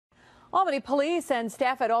Albany Police and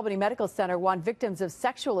staff at Albany Medical Center want victims of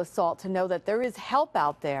sexual assault to know that there is help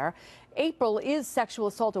out there. April is Sexual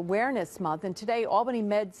Assault Awareness Month, and today Albany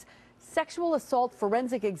Med's Sexual Assault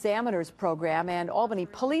Forensic Examiners program and Albany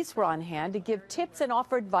Police were on hand to give tips and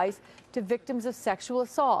offer advice to victims of sexual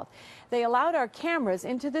assault. They allowed our cameras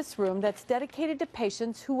into this room that's dedicated to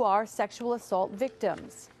patients who are sexual assault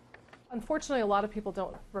victims. Unfortunately, a lot of people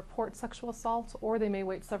don't report sexual assault, or they may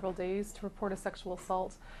wait several days to report a sexual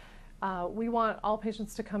assault. We want all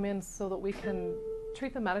patients to come in so that we can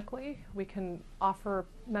treat them medically. We can offer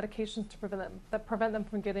medications to prevent them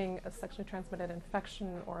from getting a sexually transmitted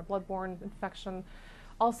infection or a bloodborne infection.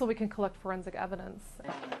 Also, we can collect forensic evidence.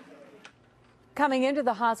 Coming into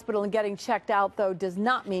the hospital and getting checked out, though, does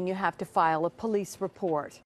not mean you have to file a police report.